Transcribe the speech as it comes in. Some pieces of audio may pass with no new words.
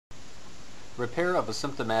Repair of a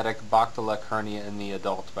symptomatic Bochdalek hernia in the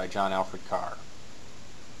adult by John Alfred Carr.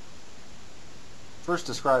 First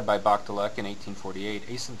described by Bochdalek in 1848,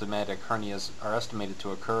 asymptomatic hernias are estimated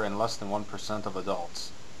to occur in less than 1% of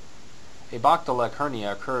adults. A Bochdalek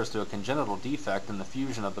hernia occurs through a congenital defect in the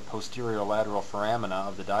fusion of the posterior lateral foramina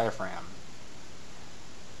of the diaphragm.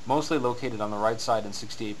 Mostly located on the right side in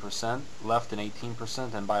 68%, left in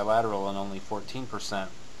 18%, and bilateral in only 14%.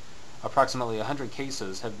 Approximately 100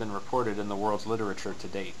 cases have been reported in the world's literature to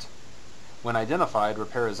date. When identified,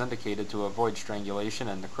 repair is indicated to avoid strangulation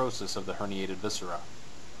and necrosis of the herniated viscera.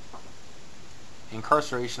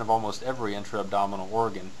 Incarceration of almost every intra-abdominal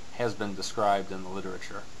organ has been described in the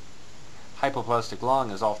literature. Hypoplastic lung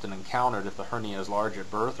is often encountered if the hernia is large at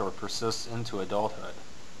birth or persists into adulthood.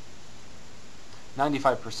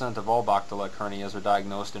 95% of all Bochdalek hernias are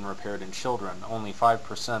diagnosed and repaired in children. Only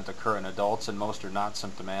 5% occur in adults, and most are not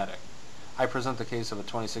symptomatic. I present the case of a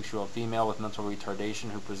 26-year-old female with mental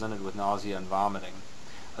retardation who presented with nausea and vomiting.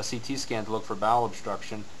 A CT scan to look for bowel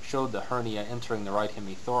obstruction showed the hernia entering the right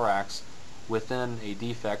hemithorax within a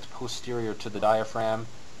defect posterior to the diaphragm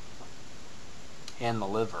and the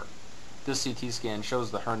liver. This CT scan shows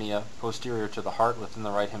the hernia posterior to the heart within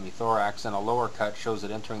the right hemithorax, and a lower cut shows it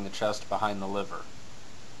entering the chest behind the liver.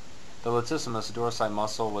 The latissimus dorsi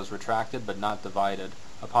muscle was retracted but not divided.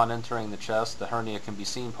 Upon entering the chest, the hernia can be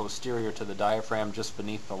seen posterior to the diaphragm just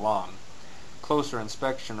beneath the lung. Closer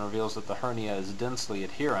inspection reveals that the hernia is densely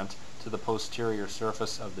adherent to the posterior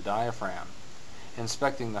surface of the diaphragm.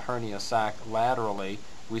 Inspecting the hernia sac laterally,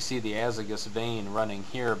 we see the azygous vein running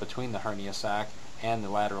here between the hernia sac and the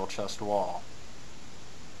lateral chest wall.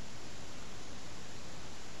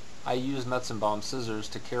 I use Metzenbaum scissors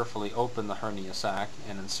to carefully open the hernia sac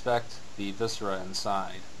and inspect the viscera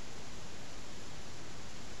inside.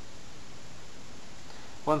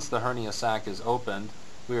 Once the hernia sac is opened,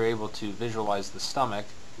 we are able to visualize the stomach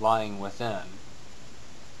lying within.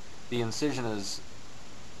 The incision is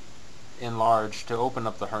enlarged to open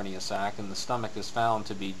up the hernia sac, and the stomach is found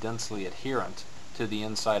to be densely adherent to the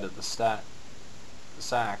inside of the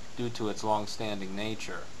sac due to its long-standing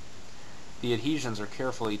nature. The adhesions are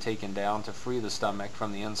carefully taken down to free the stomach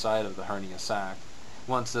from the inside of the hernia sac.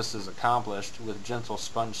 Once this is accomplished, with gentle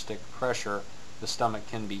sponge stick pressure, the stomach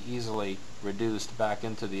can be easily reduced back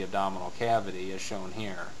into the abdominal cavity, as shown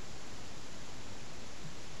here.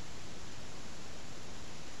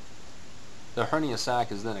 The hernia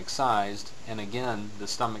sac is then excised, and again the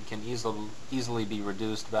stomach can easily be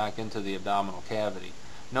reduced back into the abdominal cavity.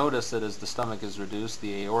 Notice that as the stomach is reduced,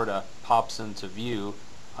 the aorta pops into view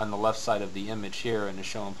on the left side of the image here and is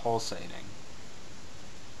shown pulsating.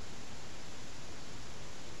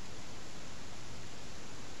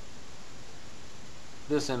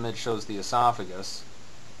 This image shows the esophagus,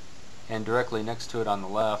 and directly next to it on the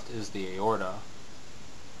left is the aorta.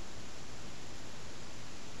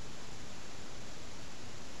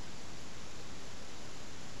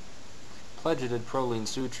 Plegited proline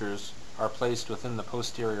sutures are placed within the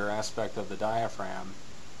posterior aspect of the diaphragm,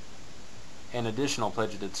 and additional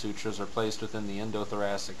plegited sutures are placed within the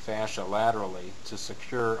endothoracic fascia laterally to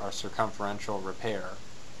secure our circumferential repair.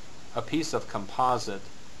 A piece of composite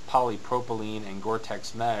polypropylene and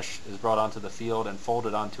Gore-Tex mesh is brought onto the field and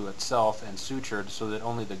folded onto itself and sutured so that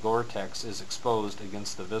only the Gore-Tex is exposed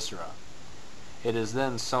against the viscera. It is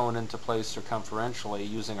then sewn into place circumferentially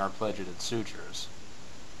using our plegited sutures.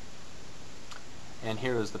 And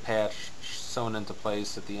here is the patch sewn into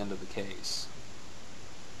place at the end of the case.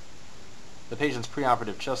 The patient's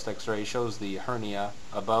preoperative chest x-ray shows the hernia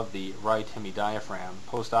above the right hemidiaphragm.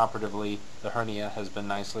 Postoperatively, the hernia has been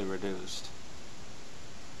nicely reduced.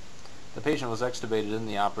 The patient was extubated in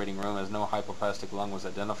the operating room as no hypoplastic lung was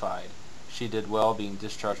identified. She did well, being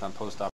discharged on post-op